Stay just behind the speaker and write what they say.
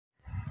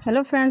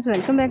Hello friends,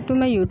 welcome back to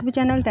my YouTube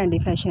channel Trendy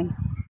Fashion.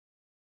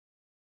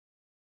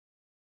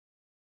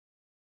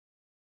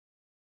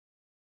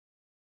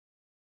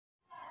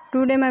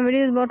 Today my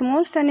video is about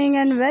most stunning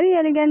and very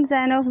elegant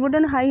design of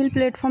wooden high heel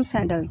platform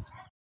sandals.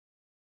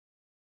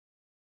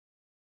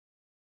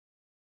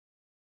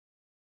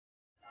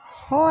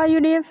 How are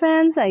you dear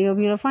friends? I hope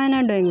you are fine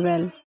and doing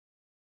well.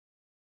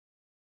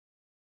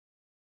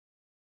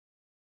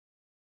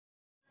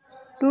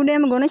 Today I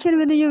am gonna share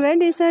with you a very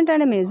decent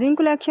and amazing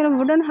collection of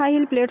wooden high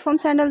heel platform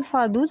sandals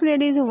for those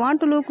ladies who want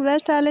to look very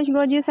stylish,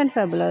 gorgeous and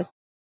fabulous.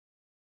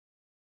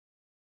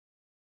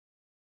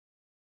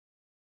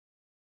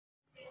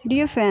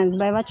 Dear friends,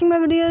 by watching my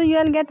video you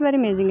will get very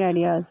amazing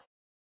ideas.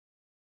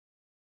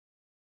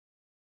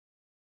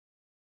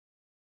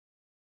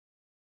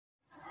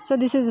 So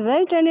this is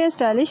very trendy and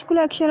stylish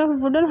collection of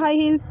wooden high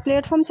heel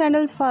platform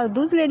sandals for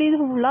those ladies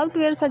who love to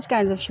wear such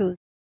kinds of shoes.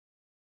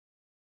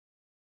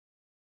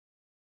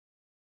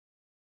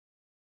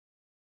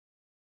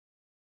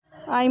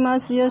 I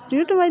must suggest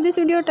you to watch this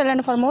video till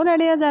end for more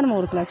ideas and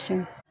more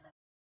collection.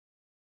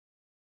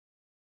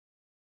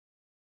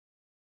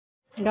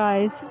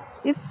 Guys,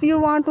 if you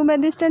want to buy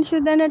these 10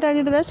 shoes, then I tell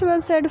you the best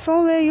website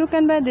from where you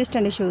can buy these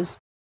 10 shoes.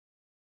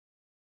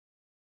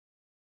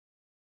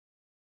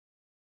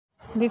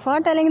 Before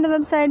telling the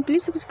website,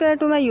 please subscribe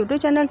to my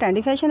YouTube channel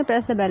Trendy Fashion and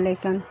press the bell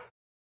icon.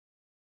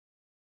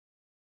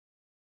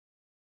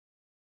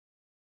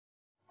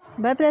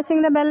 By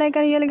pressing the bell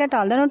icon, you will get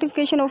all the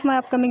notification of my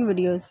upcoming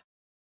videos.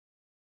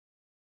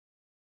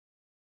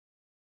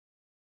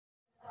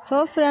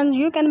 So friends,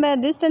 you can buy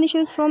these 10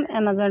 shoes from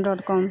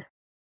Amazon.com.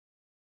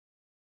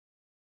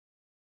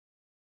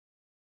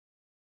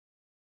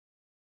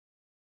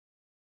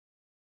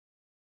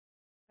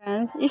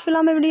 Friends, if you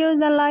love my videos,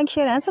 then like,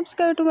 share and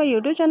subscribe to my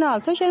YouTube channel.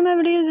 Also share my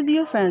videos with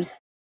your friends.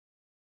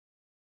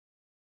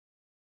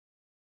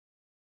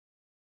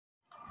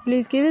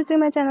 Please keep visiting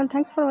my channel.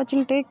 Thanks for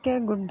watching. Take care.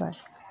 Goodbye.